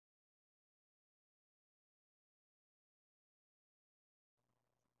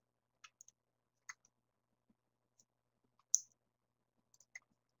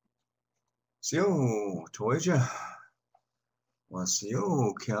小拖着，我小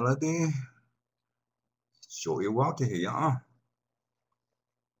看了的小一walk here啊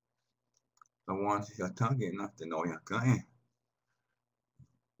，I want to target not to know you're going.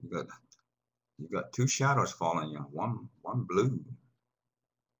 You got you got two shadows falling you, one blue.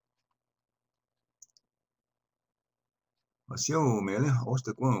 我小没了，我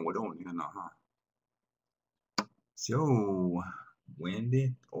是滚我都你看哈，小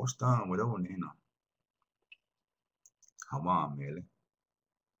windy 我是当我都你呢，好嘛没了。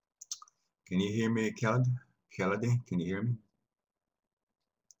Can you hear me, Kelly? Kelly, can you hear me?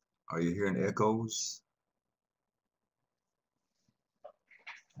 Are you hearing echoes?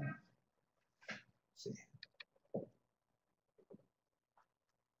 Let's see.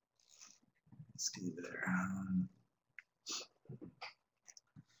 Let's see there.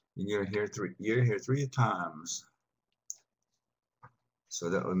 You're here three times. So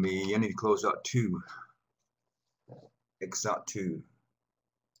that would mean you need to close out 2. X out 2.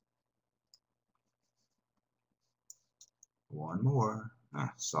 One more.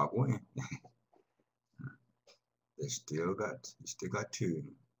 Stop one. You still got 2.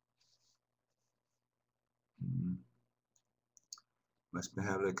 Must be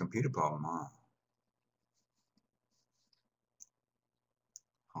having a computer problem, huh?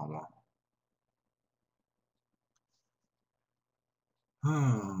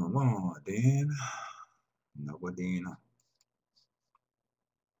 Oh, well, then. No, but then.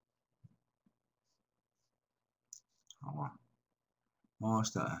 Oh,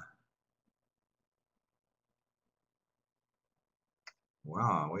 what's that?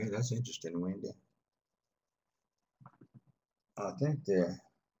 Wow, wait, that's interesting, Wendy. I think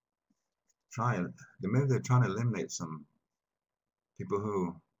maybe they're trying to eliminate some people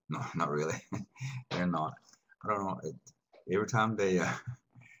who, no, not really. They're not. I don't know. Every time they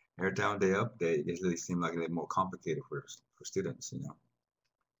update, it really seems like they're more complicated for students, you know.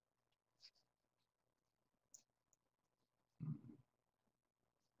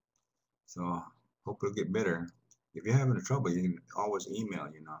 So hope it'll get better. If you're having trouble, you can always email,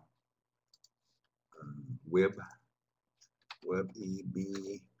 you know. Web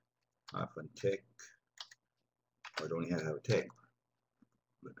eb-tech, or don't even have a tech,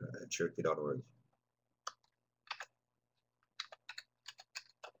 but Cherokee.org.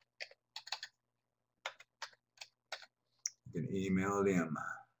 You can email them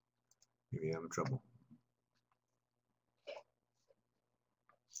if you're having trouble.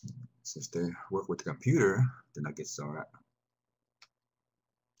 Since they work with the computer, then I guess it's all right.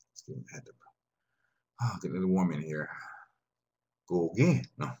 Still had to get a little warm in here. Go again.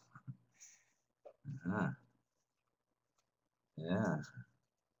 No. Yeah.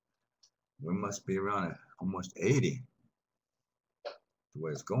 We must be around almost 80 the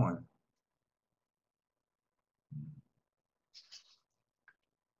way it's going.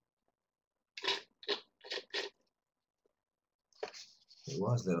 It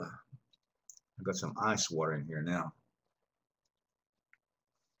was I got some ice water in here now.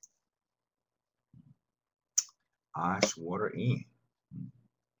 Ice water in.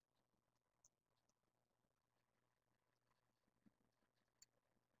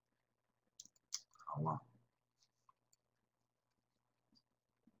 Oh, wow.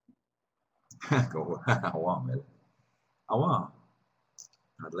 Go. Wow, man. Oh, wow.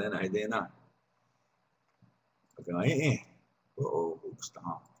 Atlanta, hay din na. Okay, uh-oh,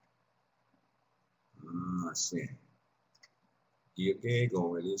 stop. Let's see. Okay, go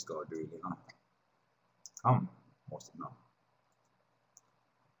release, go do it, huh? Come. What's it now?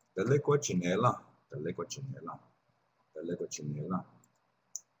 The liquid chinela. The liquid chinela. The liquid chinela.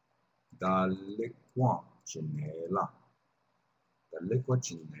 The liquid chinela. The liquid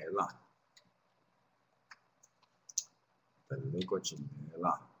chinela. The liquid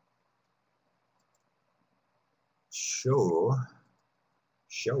chinela. Show.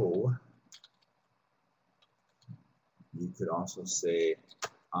 You could also say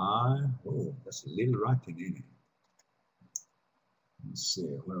oh, that's a little writing in it. Let's see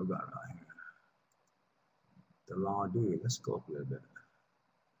what we got right here. The law do. Let's go up a little bit.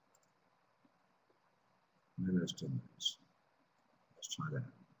 Maybe that's too much. Let's try that.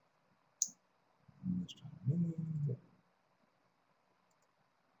 Let's try that.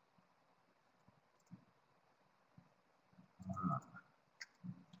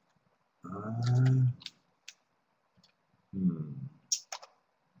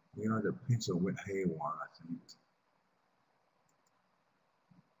 You know, the pencil went haywire, I think.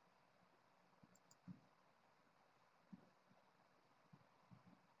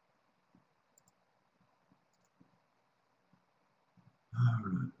 All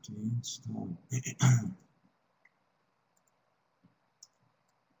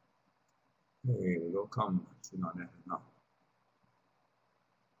Hey, we go come. See not that enough.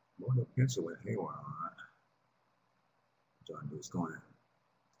 What the pencil with haywire on it. John is going.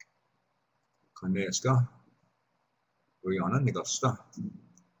 Kaneska. We're on a nickel stuff.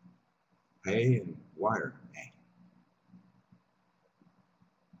 Hay and wire.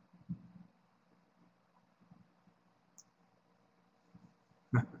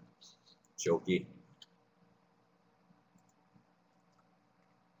 Cherokee.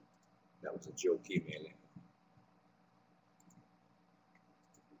 That was a Cherokee melee.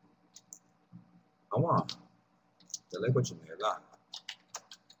 Ama dalawa chinela.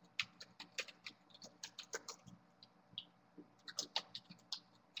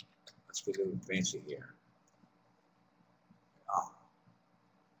 Let's get a little fancy here. Ah,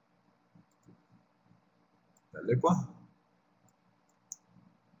 dalawa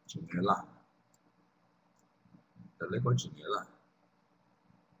chinela. Dalawa chinela.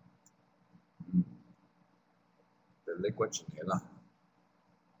 Dalawa chinela.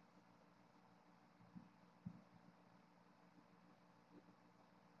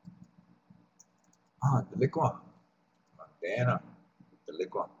 Ah, dalawa. Bandana.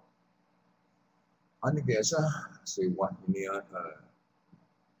 Dalawa. Ano kesa si what niya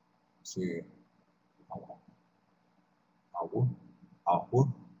si awu awu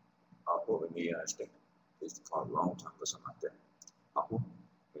niya este. It's called a long time or something like that. Awu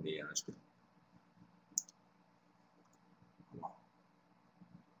niya este.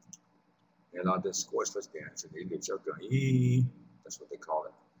 And on this scoreless dance, and they joke on that's what they call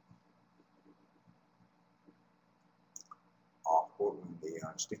it. Awu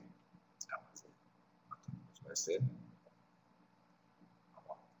niya este. That's what I said.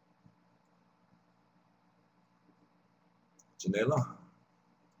 Janela.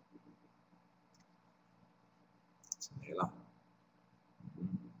 Janela.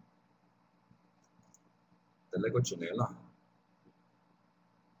 The Lego Janela.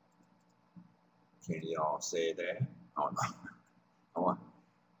 Can y'all say that? Oh no. Oh,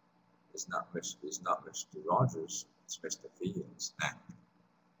 it's not Mr. Rogers, it's Mr. Fields. Nah.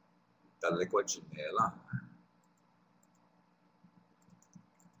 The Lego Janela.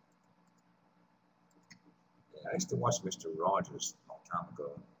 Yeah, I used to watch Mr. Rogers a long time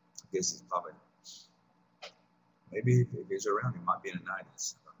ago. I guess he's probably maybe if he's around, he might be in the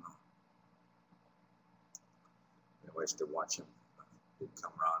 90s. I don't know. I used to watch him. He'd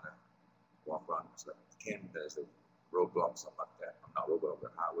come around and walk around. It's like Canada's a roadblock, something like that. I'm not roadblock,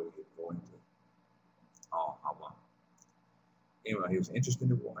 but highway he'd go into. Oh, how long? Anyway, he was interesting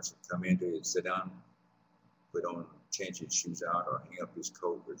to watch. He'd come in, he'd sit down, put on, change his shoes out, or hang up his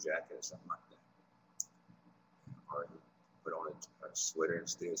coat or jacket or something like that. Or he'd put on a sweater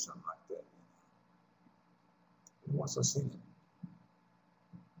instead, something like that. He wants us singing.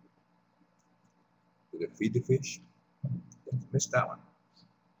 Did it feed the fish? Missed that one.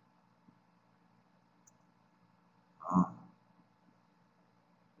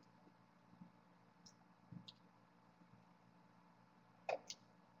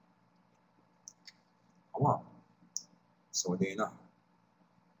 Oh, so they know.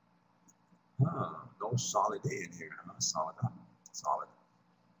 No solid A in here, huh? Solid, huh? Solid.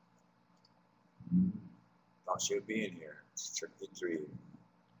 Thought she'd be in here. It's Cherokee 3.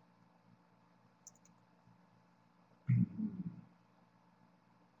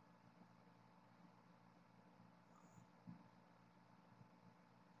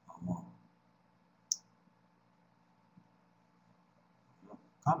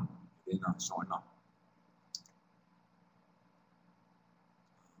 Come, they're not showing up.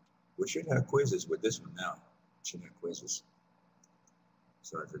 We should have quizzes with this one now. Should have quizzes.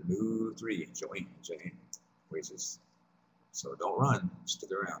 So it's a new 3. Join quizzes. So don't run, stick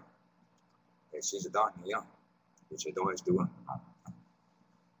around. Hey, she's a dot here. Which I always do.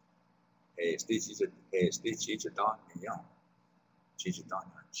 Hey, she's a dot here. She's a dot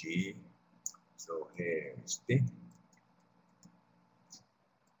G. So hey, stick.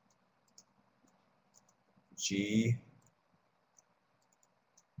 G.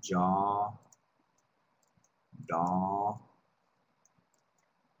 Ja. Da.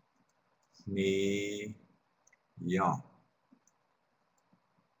 Ni. Ya.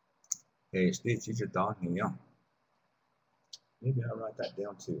 Hey, teacher down here. Maybe I'll write that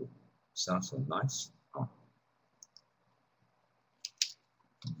down too. Sounds so nice. Oh.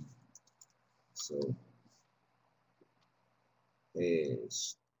 So,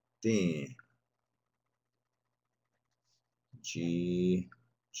 este, G,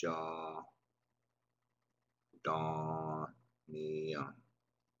 ja, da, ni,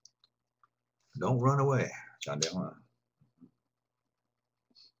 Don't run away. Chào đéo hả?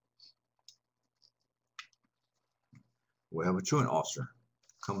 We have a truant officer.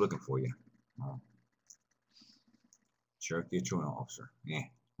 Come looking for you. Oh. Cherokee truant officer. Yeah.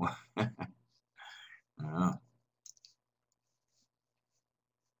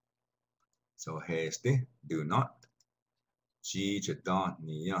 So hasty. Do not. Chi chata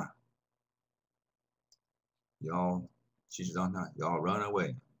niya. Y'all. Chi chata. Y'all run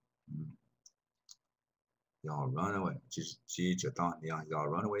away. Y'all run away. Chi chata niya. Y'all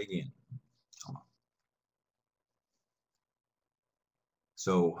run away again.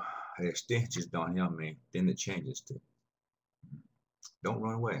 So hasty just down here, man. Then it changes to don't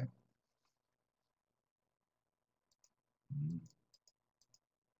run away.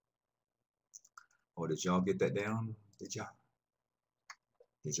 Oh, did y'all get that down? Did y'all?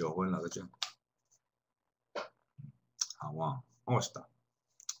 Did y'all win like that? Hawa. Osta.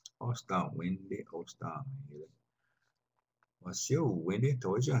 Osta windy. Osta. What's your windy?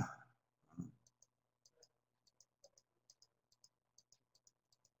 Told ya.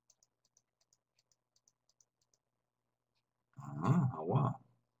 Hawa.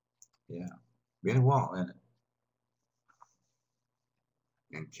 Yeah. Been a while, ain't it?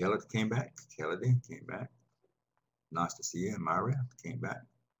 And Kelly came back. Kelly came back. Nice to see you. Maria came back.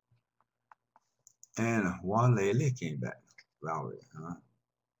 And Walele came back. Valerie, huh?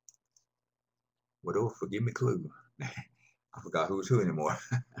 Whatever, forgive me, clue. I forgot who's who anymore.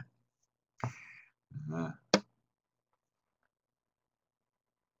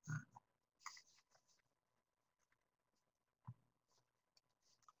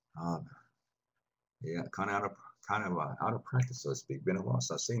 Yeah, kind of out of practice, so to speak. Been a while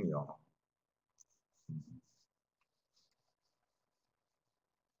since I've seen y'all.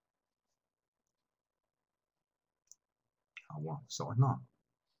 So no.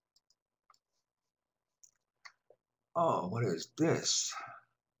 Oh, what is this?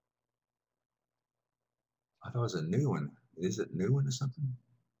 I thought it was a new one. Is it new one or something?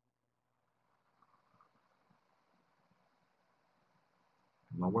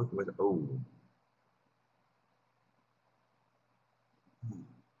 Am I working with old?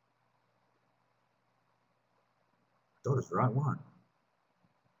 Thought it's the right one.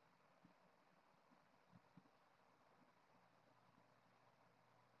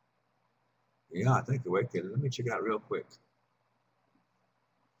 Yeah, I think the way. Okay, let me check it out real quick.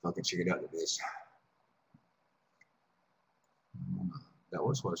 If I can check it out to this. That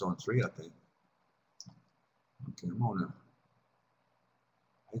was what was on 3, I think. Okay, I'm on now.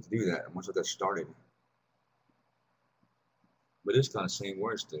 I hate to do that once I got started. But it's kind of same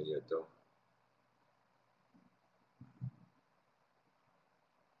words still yet though.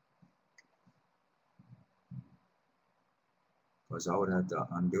 Because I would have to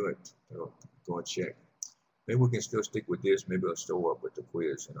undo it to go check. Maybe we can still stick with this. Maybe I'll show up with the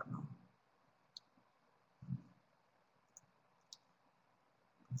quiz. I don't know.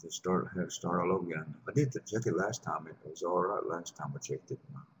 Just have to start all over again. I did check it last time. It was all right last time I checked it.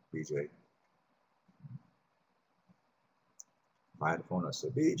 BJ. If I had the phone, I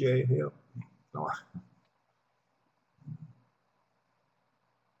said, BJ, help. No.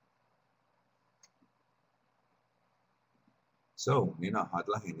 So, Nina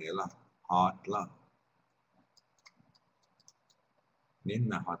hadla hinela. Hadla.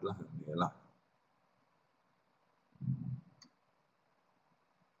 Nina hadla hinela.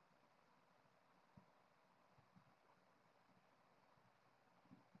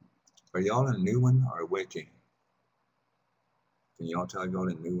 Are y'all a new one or waiting? Can y'all tell y'all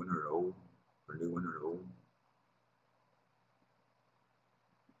a new one or old? Or new one or old?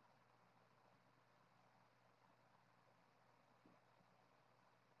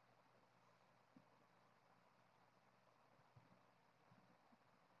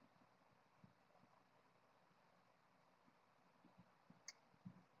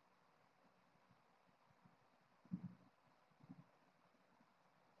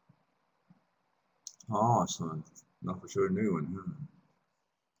 Oh, son. Not for sure a new one, huh?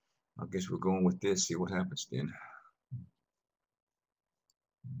 I guess we're going with this, see what happens then.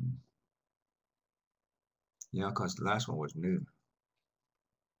 Yeah, because the last one was new.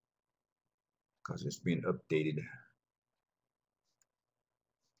 Because it's been updated.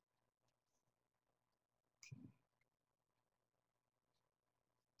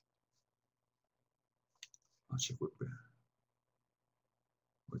 I'll check what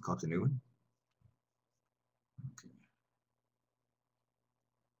we caught the new one. Okay.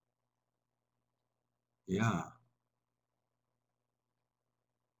 Yeah.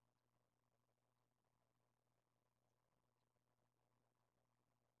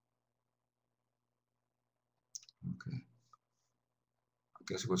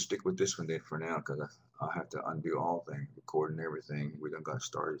 Guess we'll stick with this one then for now because I have to undo all things, recording everything. We done got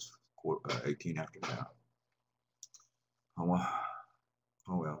started 18 after now. Oh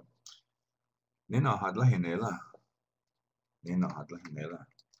well. Nina hadla hinela. Nina hadla hinela.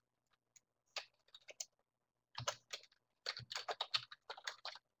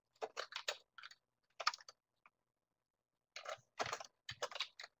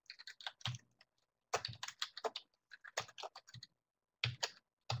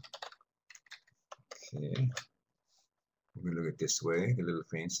 Okay. We're gonna look at this way, a little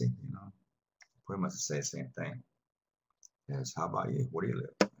fancy, you know. Pretty much say the same thing. Yes, how about you? Where do you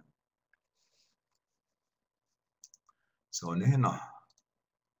live? So Nina.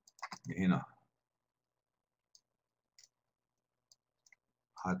 Nina.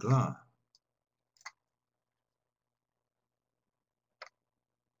 Hadla.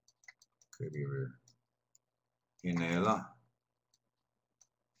 Could be real. Hinela.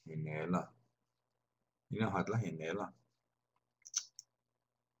 Hinela. Nina hadla hinela.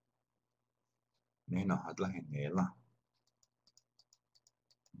 Nina hadla hinela.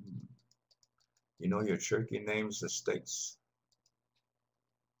 You know your Cherokee names, the states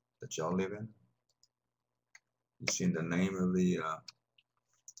that y'all live in? You seen the name of the,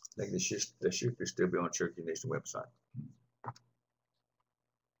 like they should still be on Cherokee Nation website.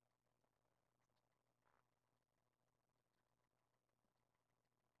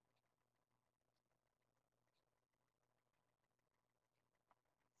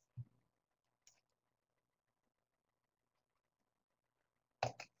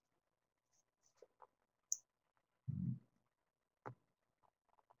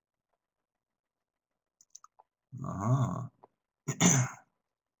 Uh-huh.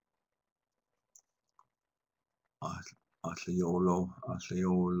 Atleolo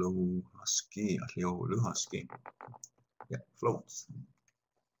husky. Yeah, floats.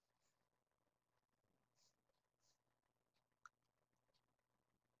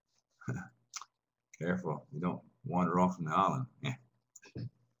 Careful, you don't wander off from the island. Yeah.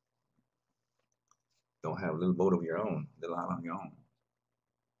 Don't have a little boat of your own, little island of your own.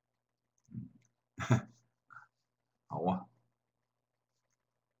 Oh,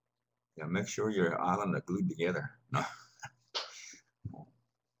 yeah, make sure your island are glued together. No.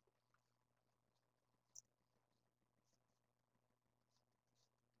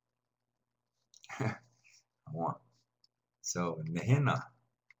 I want. So, Nehena,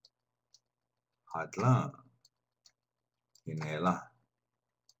 Hadla, Hinela.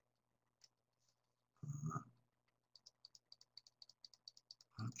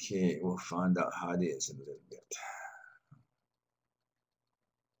 Okay, we'll find out how it is in a little bit.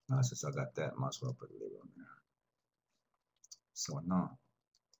 Now, since I got that, might as well put a little on there. So now,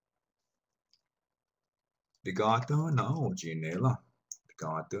 Digato no ginela.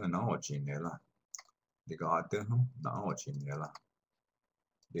 Digato no ginela. Digato no ginela.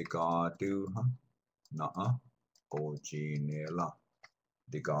 Digato na originella.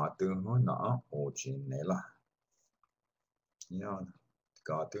 Digato na originella. Yeah,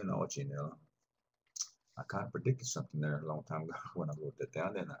 digato na originella. I kind of predicted something there a long time ago when I wrote that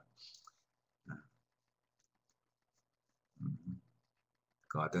down, didn't I?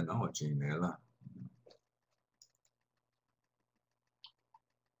 Digato na originella.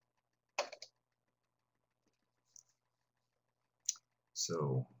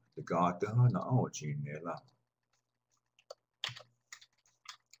 So, digato na originella.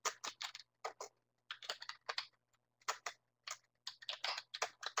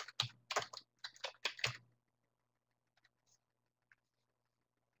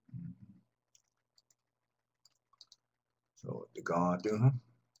 So, digato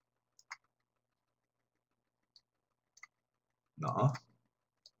na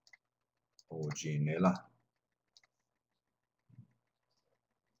originella.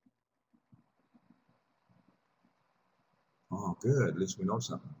 Oh, good. At least we know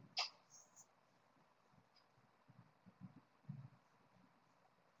something.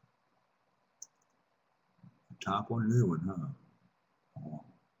 Top one, new one, huh? Oh.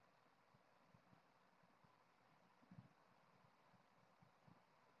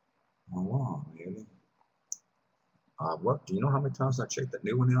 Oh, wow, really? What? Do you know how many times I checked that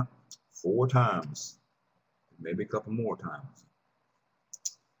new one out? 4 times. Maybe a couple more times.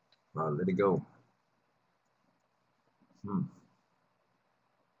 Well, let it go.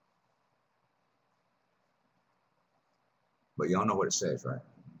 But y'all know what it says, right?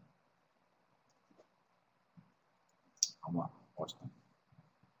 Come on, watch that.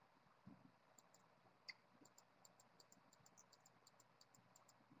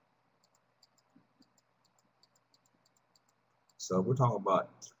 So we're talking about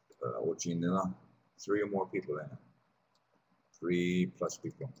Ochinilla, 3 or more people in it. 3+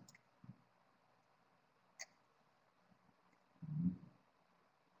 people.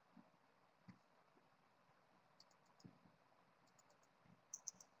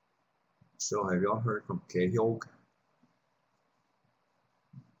 So have y'all heard from Kehyog?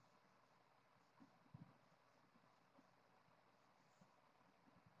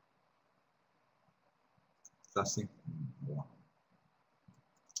 Nothing.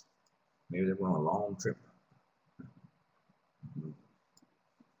 Maybe they went on a long trip.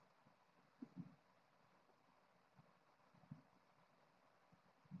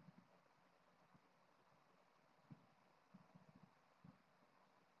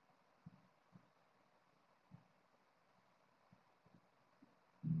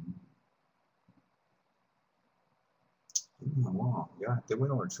 Wow. Yeah, they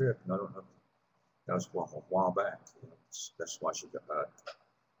went on a trip. I don't know. That was a while back. That's why she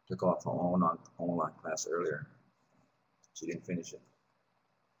took off her online class earlier. She didn't finish it.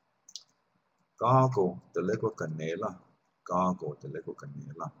 Gago de lengua canela. Gago de lengua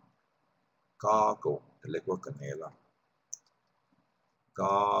canela. Gago de lengua canela.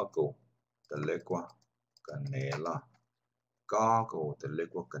 Gago de lengua canela. Gago de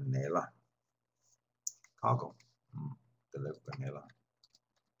lengua canela. Gago de lengua canela.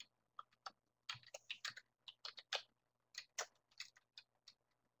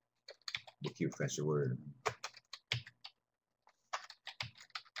 What cute fancy word.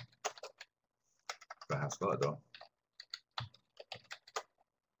 But how to spell it though.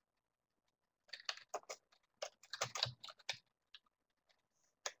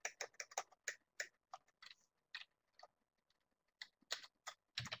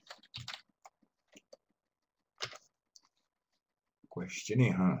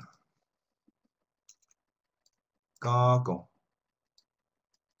 Questioning, huh? Gago.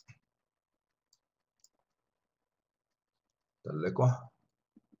 De lengua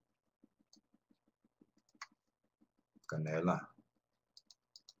canela.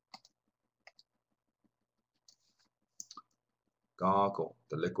 Gago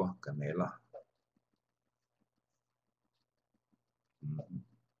de lengua canela.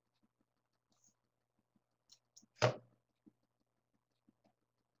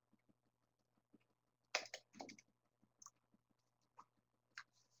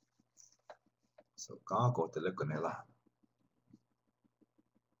 So gago de lengua canela.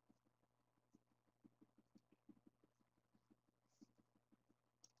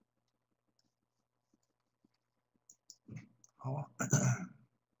 Oh.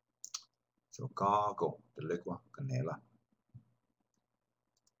 So gago de lengua canela.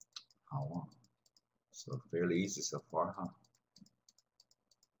 Oh. So fairly easy so far, huh?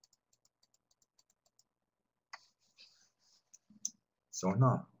 So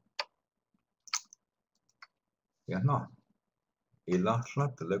no. Yeah, no.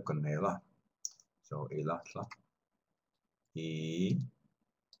 Ilahla de lengua canela. So ilahla.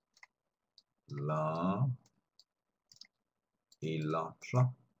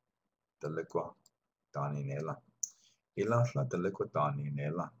 Ilahla de lengua daninela. Ilahla de lengua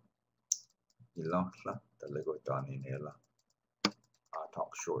daninela. Ilahla de lengua daninela. I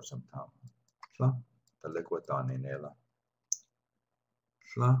talk short sometimes. Hla de lengua daninela.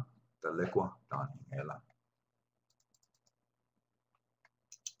 Hla de lengua daninela.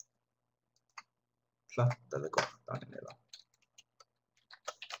 Hla de lengua daninela.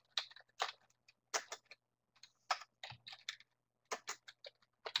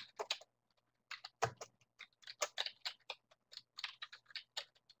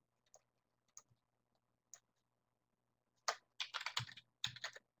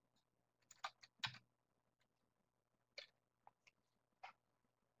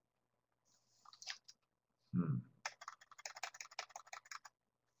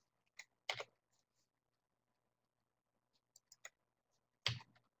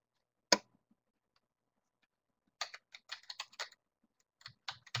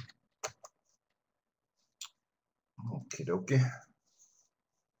 Okie dokie.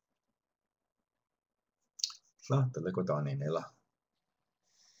 Hla de lengua daninela.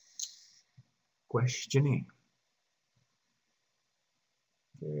 Questioning.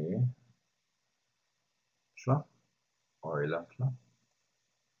 Okay. Hla or ilahla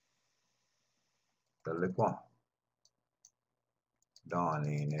de lengua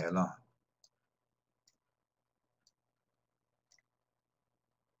daninela.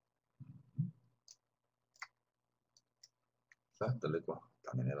 Hla de lengua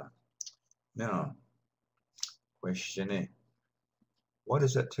daninela. Now, questioning. What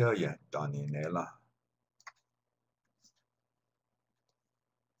does that tell you, daninela?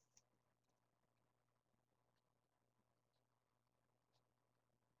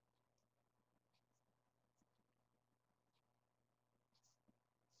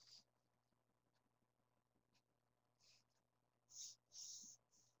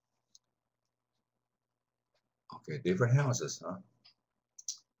 Okay, different houses, huh?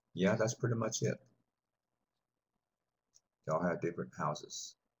 Yeah, that's pretty much it. Y'all have different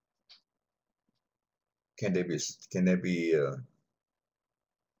houses. Can they be? Can they be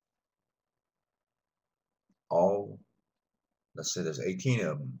all? Let's say there's 18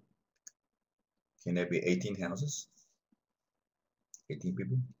 of them. Can there be 18 houses? 18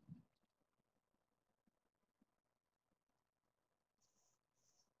 people?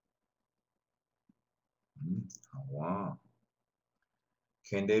 Oh, wow.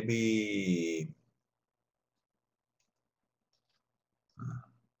 Can they be?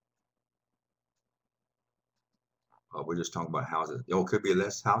 We're just talking about houses. Oh, could be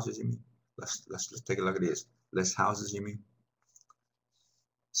less houses. You mean? Let's take a look at this. Less houses. You mean?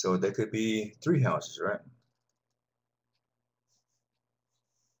 So there could be 3 houses, right?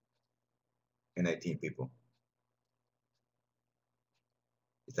 And 18 people.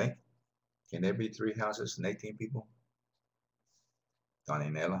 You think? Can there be 3 houses and 18 people? Donnie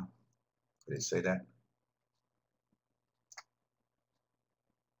Nella? Could it say that?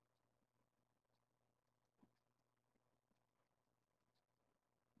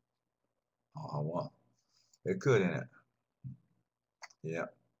 Oh, well, it could, in it. Yeah.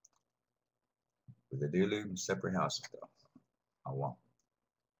 But they do live in separate houses, though. Oh, well.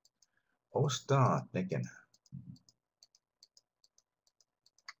 Oh, start thinking.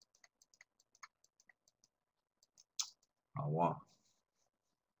 Oh, well.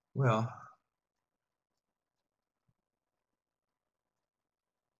 Well,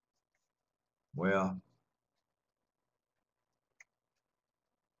 well,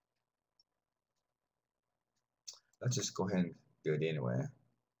 let's just go ahead and do it anyway.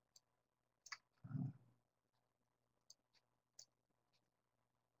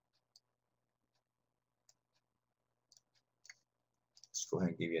 Let's go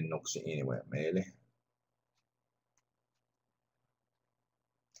ahead and give you a note anyway, maybe.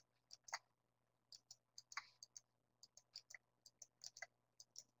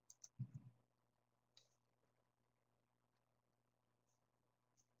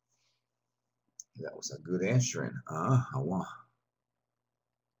 That was a good answering. I want.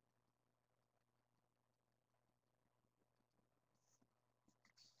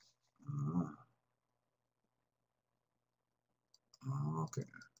 Okay.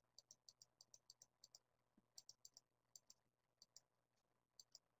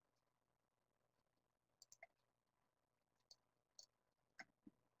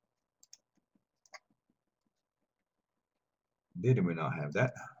 Did we not have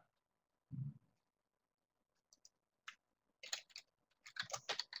that?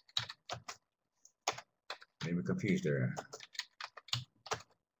 Maybe confused there.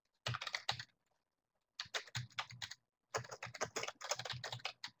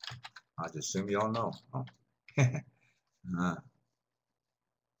 I just assume you all know. Oh.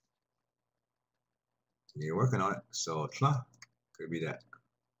 You're working on it, so could be that.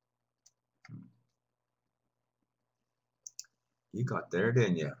 You got there,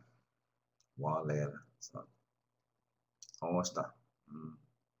 didn't you? Wallela. So, Osta.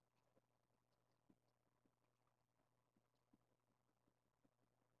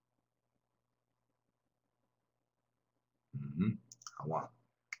 Mm-hmm. I want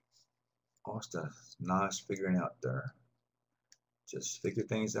Osta. Nice figuring out there. Just figure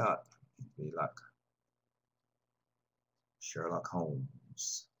things out. Be like Sherlock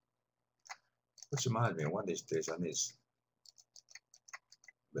Holmes. Which reminds me, one of these days I need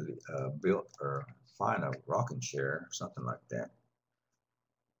to build or find a rocking chair, something like that.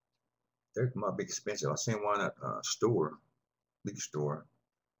 They might be expensive. I seen one at a store, big store,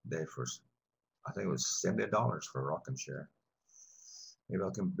 there for I think it was $70 for a rocking chair. Maybe I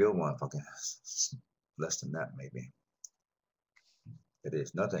can build one if I can. Less than that, maybe. It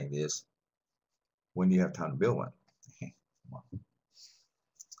is nothing. It is when do you have time to build one?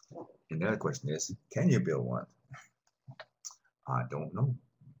 And the other question is, can you build one? I don't know.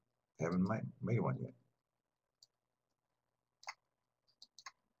 Haven't made one yet.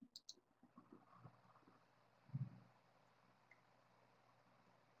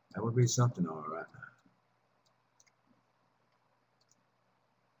 That would be something, all right.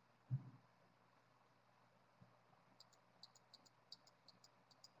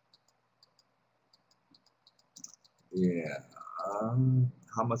 Yeah.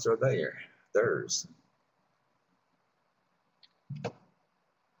 How much are they? Theirs.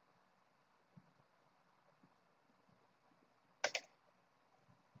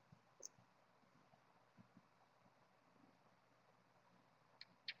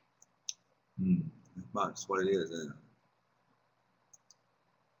 That's what it is.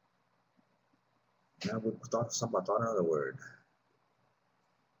 Now we thought somebody thought another word.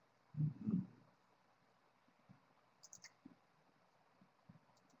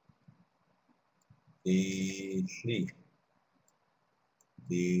 Dili.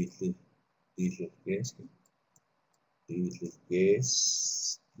 Dili. Dili. Dili.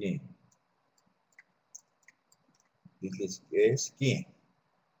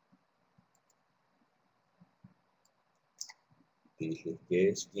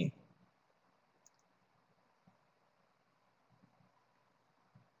 Dili.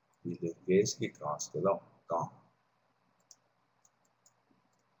 Dili. Dili. Castelão. Gone.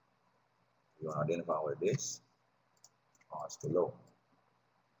 You want to identify what it is? Castelão.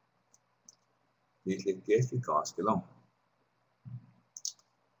 Dili. Castelão.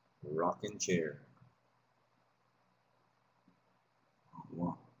 Rocking chair.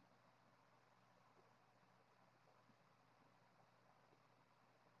 One.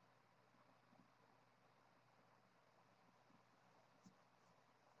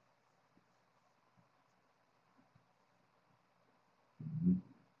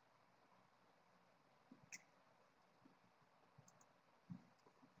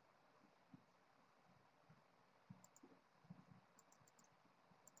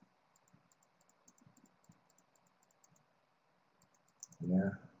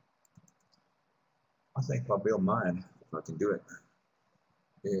 Yeah. I think if I build mine, if I can do it,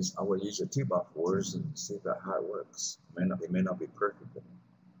 is I would use the 2x4s and see about how it works. It may not be perfect,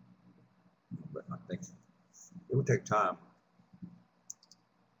 but I think it would take time.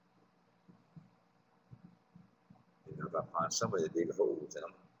 You know, if I find somebody to dig holes in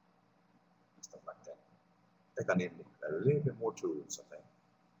them, stuff like that. I think I need a little bit more tools, I think.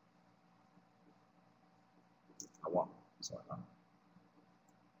 I want. So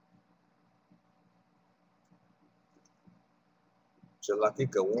Cherokee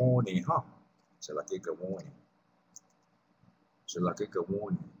warning, huh? Cherokee warning. Cherokee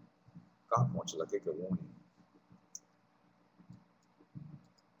warning. God wants Cherokee warning.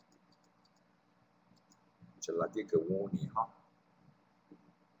 Cherokee warning, huh?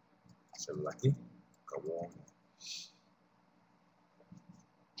 Cherokee warning.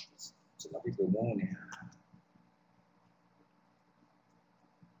 Cherokee warning.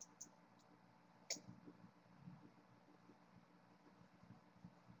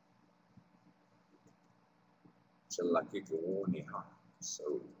 Cherokee warning, huh?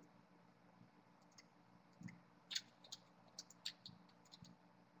 So.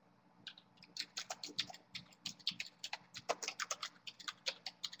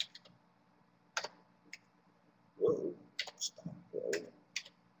 Whoa. Stop. Whoa.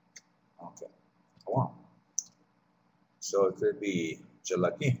 Okay. Come on. So it could be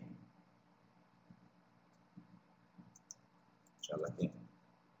Cherokee. Cherokee.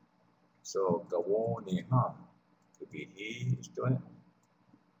 So Gawoni, huh? Could be he is doing it.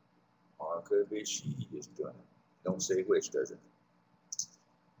 Or it could be she is doing it. Don't say which, does it?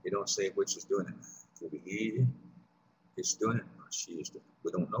 You don't say which is doing it. It could be he is doing it or she is doing it.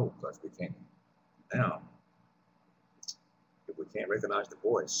 We don't know because we can't. Now, if we can't recognize the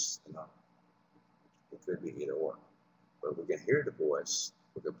voice, you know, it could be either or. But if we can hear the voice,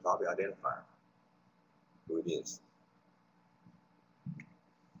 we can probably identify who it is.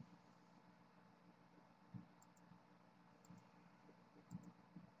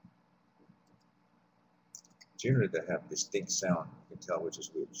 Generally, they have distinct sound. You can tell which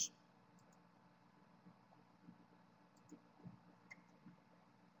is which.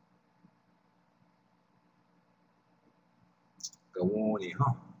 Gawoni,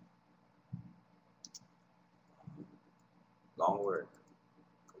 huh? Long word.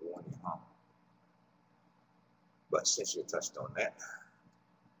 Gawoni, huh? But since you touched on that,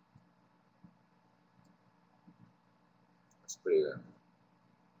 let's put it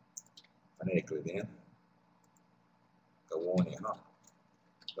phonetically then. Gawoni, huh?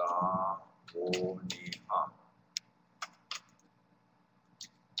 Gawoni, huh?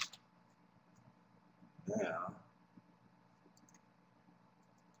 Now,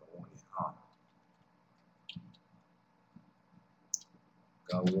 Gawoni, huh?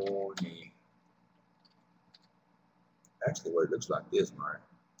 Gawoni. Actually, what it looks like this, Mark,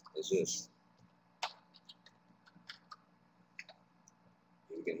 is this.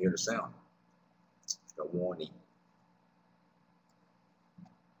 You can hear the sound. Gawoni.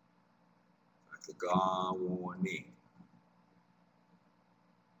 Gawoni.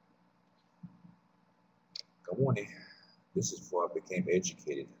 Gawoni. This is before I became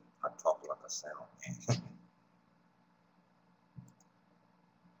educated. I talk like a sound.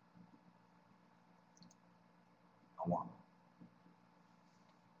 I want.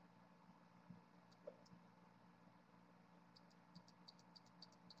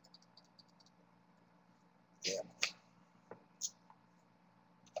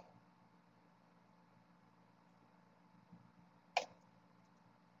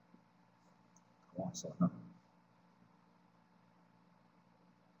 so no.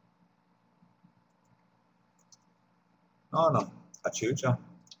 No, achucha,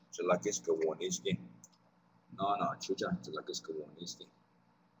 Cherokee Skawoniski. No, achucha, Cherokee Skawoniski.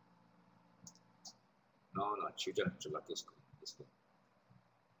 No, achucha, Cherokee Skawoniski.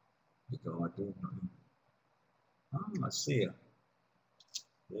 You go, I do. I see it.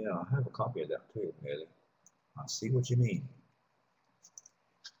 Yeah, I have a copy of that too, Haley. I see what you mean.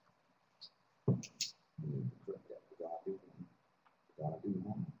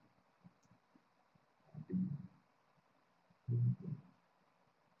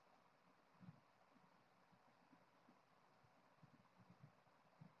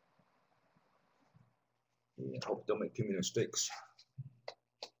 Yeah, I hope don't make too many mistakes.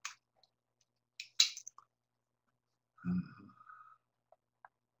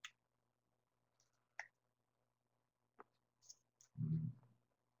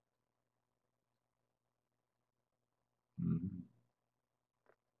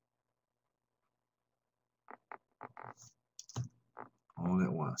 All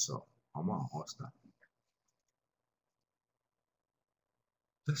at once, so I'm on Austin.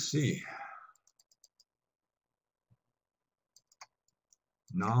 Let's see.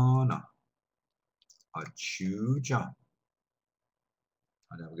 No, achucha.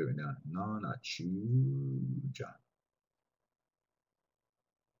 I never give it down. No, achucha.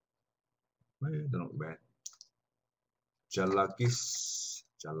 Well, don't look bad. Jalakis,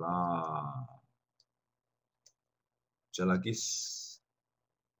 Jalakis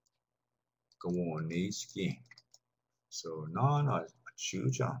Kawoniski. So no,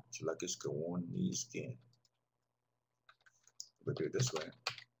 achucha, Jalakis Kawoniski. We'll do it this way.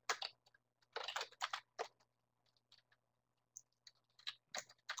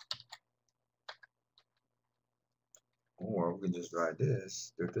 Or we can just write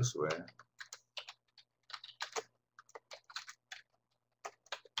this, do it this way.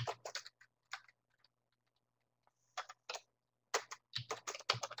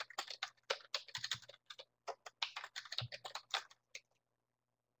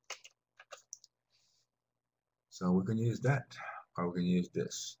 So we can use that, or we can use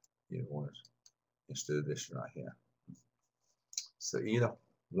this, instead of this right here. So either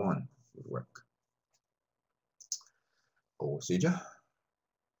one would work. Osija,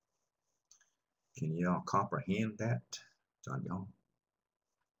 can y'all comprehend that? John Young.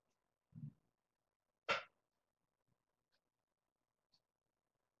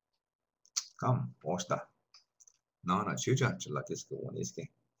 Come, Osta. No, chucha, Jalakis Kawoniski.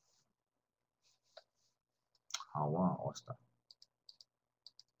 Hawa, Osta.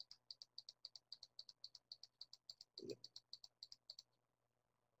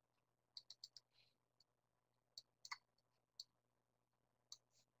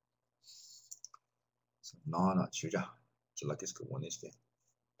 No, chucha, Jalakis Kawoniski.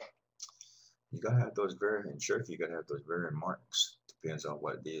 You gotta have those in Cherokee, you gotta have those variant marks. Depends on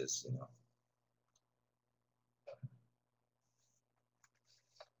what it is,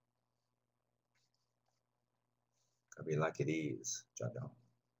 Gotta be like it is, Jadon.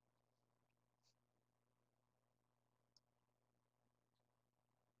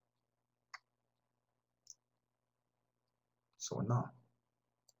 So no.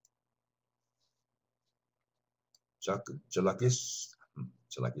 Jalakis.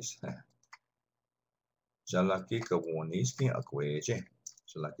 Jalaki Kawoniski Akweje.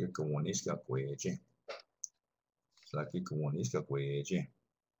 Jalaki Kawoniski Akweje. Jalaki Kawoniski Akweje.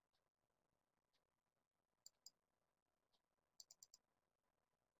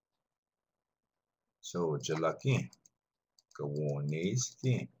 So Jalaki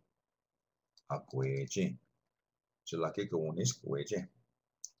Kawoniski Akweje. Jalaki Kawoniski Akweje.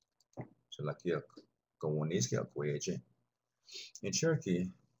 Jalaki Kawoniski Akweje. In Cherokee,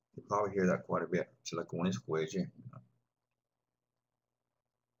 you probably hear that quite a bit. Jalaki Kawoniski Akweje.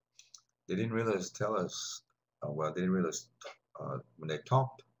 They didn't really tell us, well, they didn't really, when they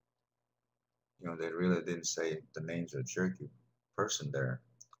talked, they really didn't say the names of the Cherokee person there.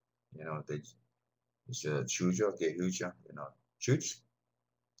 They just chuja, gehuja, chuch,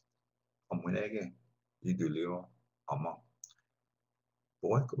 amunege, idulio, ama.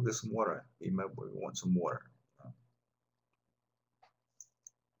 Boy, go get some water. We want some water.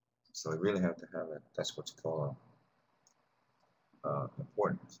 So you really have to have it. That's what's called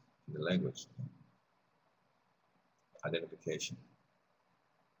importance in the language. Identification.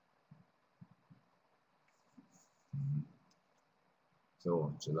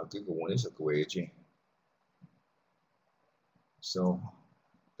 So, so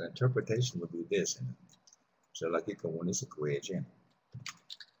the interpretation would be this.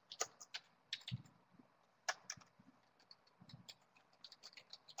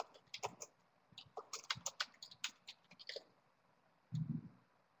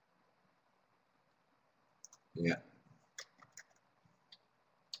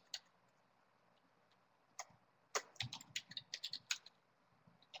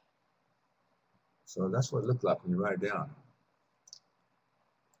 So that's what it looked like when you write it down.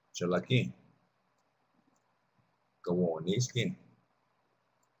 Cherokee. Go on, these skin.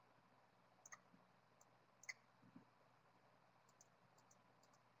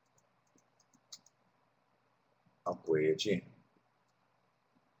 Akweje.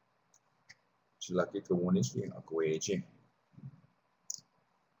 Cherokee go on, these skin. Akweje.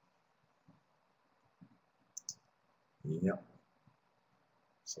 Yeah.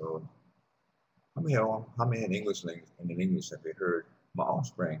 So how many in English have you heard my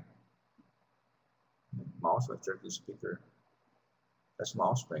offspring? My offspring Cherokee speaker. That's my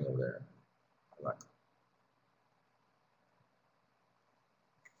offspring over there. I like.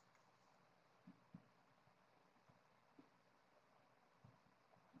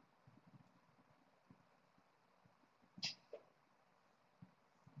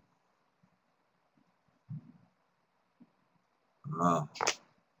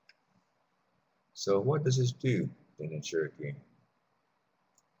 So what does this do then in Cherokee?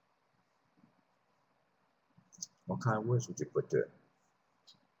 What kind of words would you put there?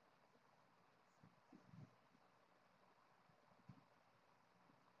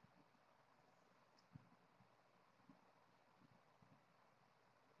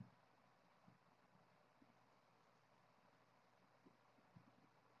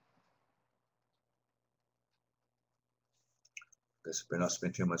 Guess we not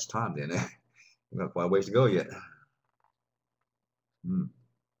spend too much time then. We've got quite a ways to go yet. Hmm.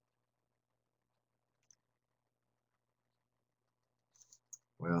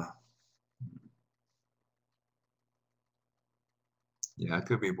 Well, yeah, it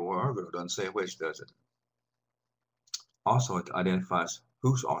could be boy or girl. Doesn't say which, does it? Also, it identifies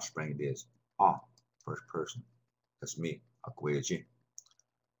whose offspring it is. First person. That's me, Akweji.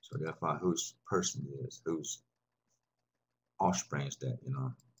 So identify whose person it is, whose offspring is that, you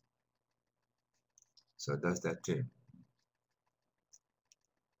know. So it does that too.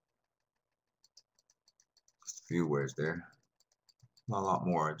 Just a few words there. Not a lot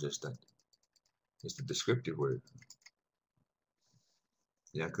more, just a descriptive word.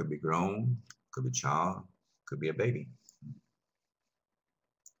 Yeah, it could be grown, could be child, could be a baby.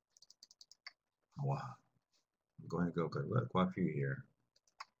 Wow. Go ahead and go. Quite a few here.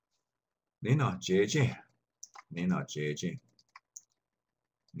 Nina JJ. Nina JJ.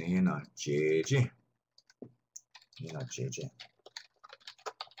 Nina JJ. Nina JJ.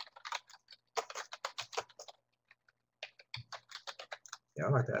 Yeah, I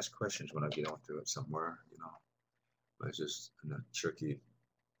like to ask questions when I get onto it somewhere, you know. But it's just in the Cherokee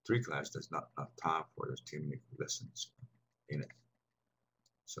 3 class, there's not enough time for there's too many lessons in it.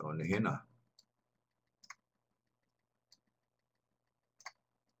 So Nina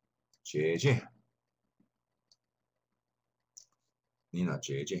JJ. Nina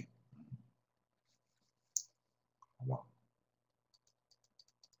JJ. Wow.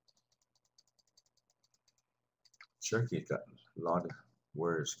 Cherokee's got a lot of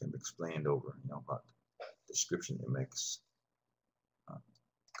words can be explained over, you know, about description it makes.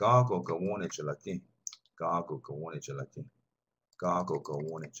 Gago gawone chalaki. Gago gawone chalaki. Gago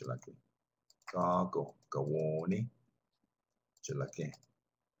gawone chalaki. Gago gawone chalaki.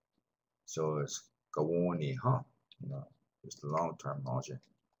 So it's gawone, huh? You know, it's the long term logic.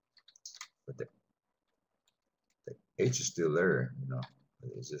 But the H is still there, you know.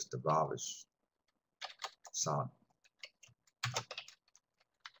 It's just the vowelish sound.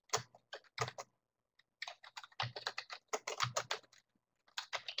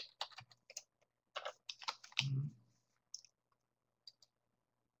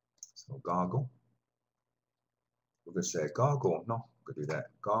 So goggle. We could say goggle, no. We could do that.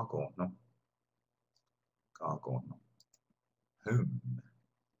 Goggle, no. Goggle, no. Whom.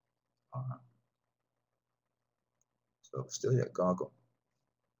 So still yet goggle.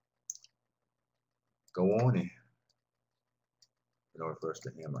 Go on in. It refers to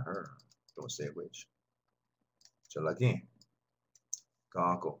him or her. Don't say which. So again,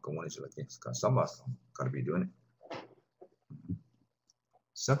 goggle, go on in again. Because somebody's gotta be doing it.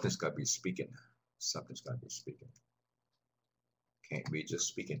 Something's gotta be speaking. Something's gotta be speaking. Can't be just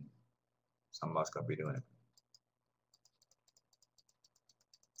speaking. Somebody's gotta be doing it.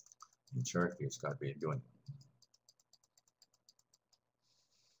 In Cherokee, it's gotta be doing it.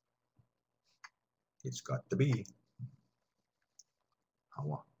 It's got to be.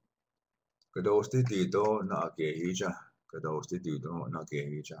 Hawa. Kadosti dito na agehija. Kadosti dito na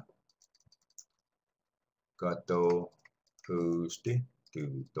agehija. Kato pusti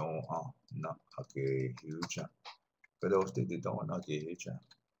dito na agehija. Kadosti dito na agehija.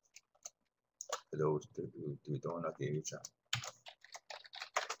 Kadosti dito na agehija.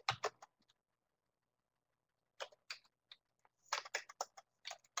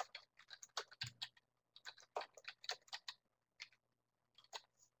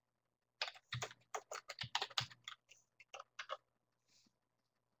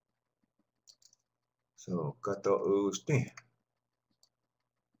 So katousti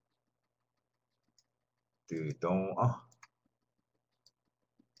từ doa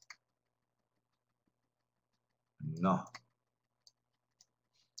na.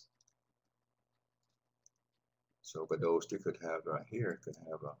 So kadosti could have right here could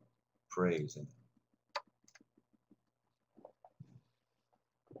have a phrase in it.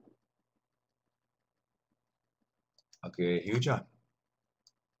 Okay, hiểu chưa?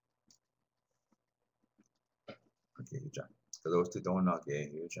 Okay, hiểu chưa? Kadosti doa okay,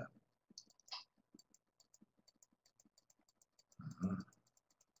 hiểu chưa?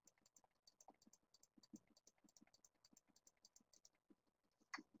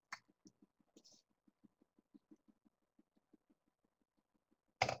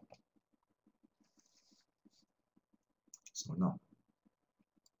 So no.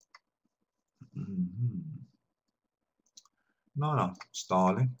 No,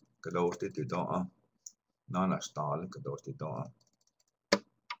 Stalin, kadosti từ doa. No, Stalin, kadosti doa.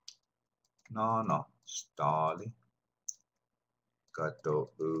 No, Stalin,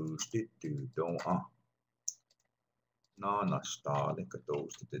 kadosti từ doa. No, Stalin,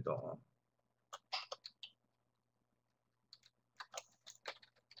 kadosti từ doa.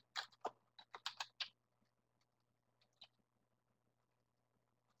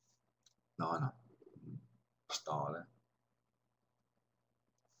 No, Stalin.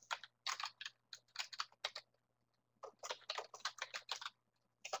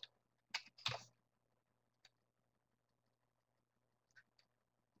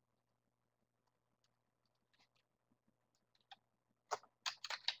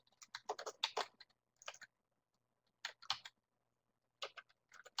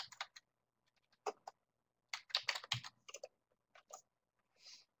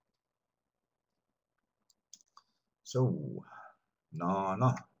 So,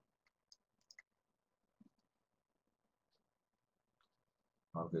 no.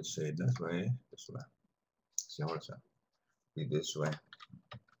 Okay, say it this way. See how it's be this way.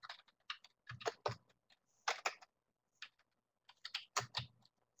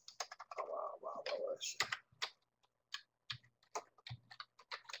 Wow.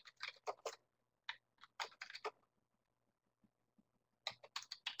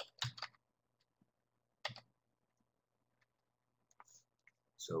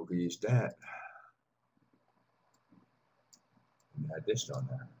 So we use that. And add this on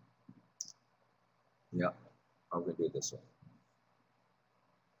there. Yeah, I'm gonna do it this way.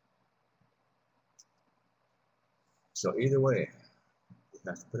 So either way, it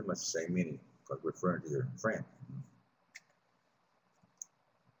has pretty much the same meaning because referring to your friend.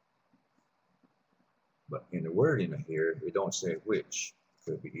 But in the wording here, it don't say which.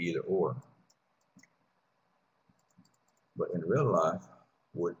 It could be either or. But in real life,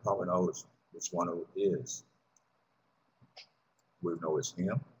 we probably knows which one it is. We know it's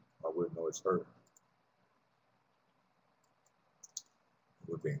him or we know it's her.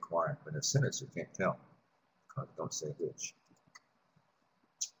 We'd be inquiring. But in a sentence, you can't tell because it don't say which.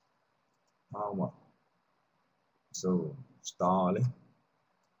 So, Stalin.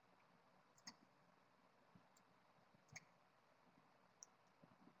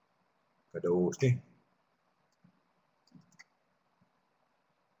 Kadosti.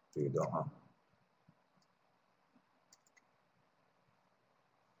 Từ đó.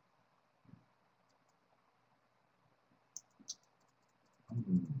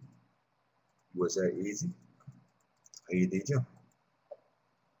 Was that easy? Easy chưa?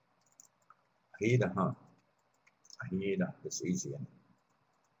 Hida, huh? Hida, it's easy.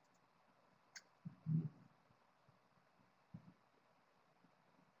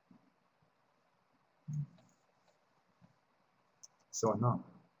 So no.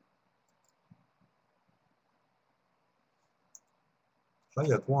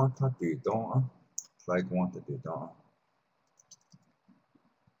 Playa quanta từ đó. Playa quanta từ đó.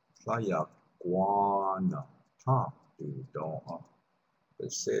 Playa quanta từ đó. They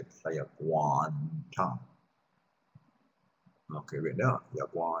said playa quanta. Okay, right now, playa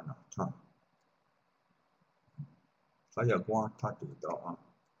quanta. Playa quanta từ đó.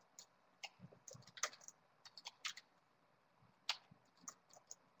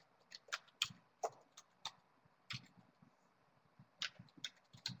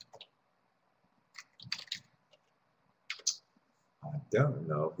 I don't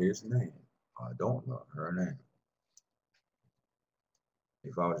know his name. I don't know her name.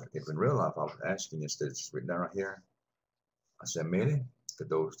 If in real life I was asking instead of just written down right here, I said, Mary, could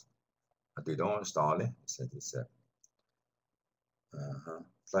those từ đó Stalin? He said,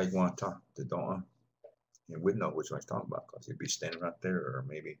 like one talk to don't, and we'd know which one he's talking about because he'd be standing right there, or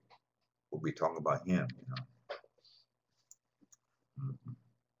maybe we'll be talking about him, you know. Mm-hmm.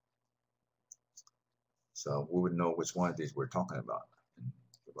 So we would know which one of these we're talking about. And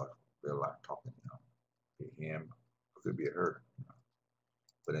about real life talking, you know. Be him, or could be a her. You know.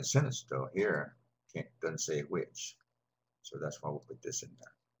 But in sentence though, here doesn't say which. So that's why we'll put this in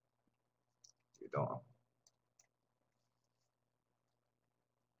there. You don't.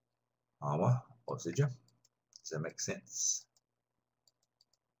 Oxygen. Does that make sense?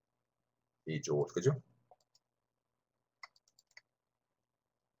 이쪽 그죠?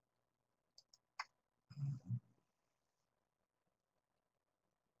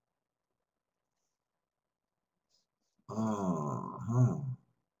 Uh-huh.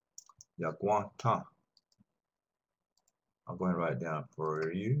 Yaguanta. I'll go ahead and write it down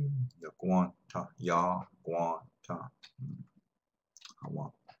for you. Yaguanta. Yaguanta.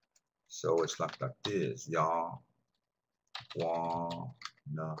 So it's like this. Yaguanta.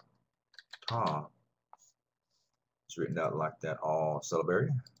 It's written out like that, all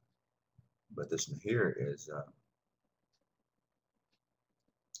syllabary. But this one here is,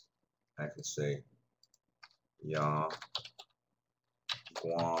 I can say, Yaguanta.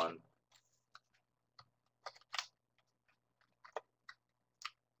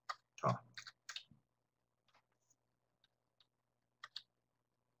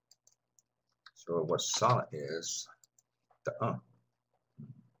 So what solid is the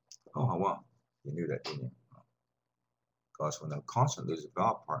Oh, wow. You knew that, didn't you? Because when the consonant loses a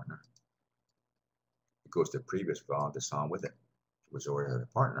vowel partner, it goes to the previous vowel, the sound with it, which already had a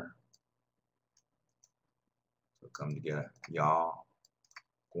partner. So come together. Ya,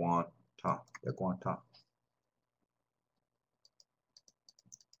 guan, ta. Ya, guan, ta.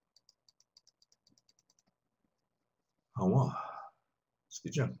 Hawa.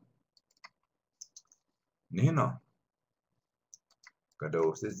 Skijun. Nina.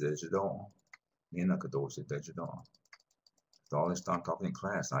 Kadosi digital. Nina Kadosi digital. With all this time talking in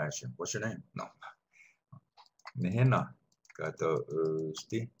class, I asked you, what's your name? No. Nina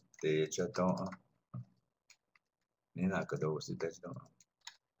Kadosi digital. Nina Kadosi digital.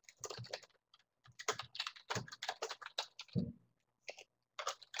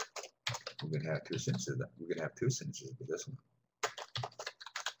 We're gonna have two sentences. We're gonna have two sentences for this one.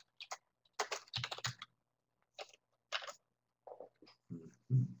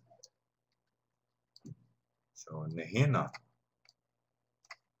 So Nehina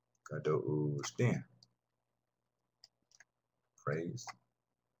Kadoustin. Praise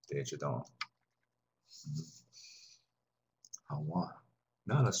Dejadon. Hawa.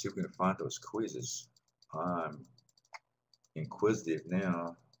 Now let's see if we can find those quizzes. I'm inquisitive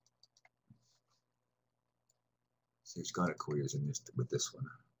now. See, it's got a quiz in this with this one.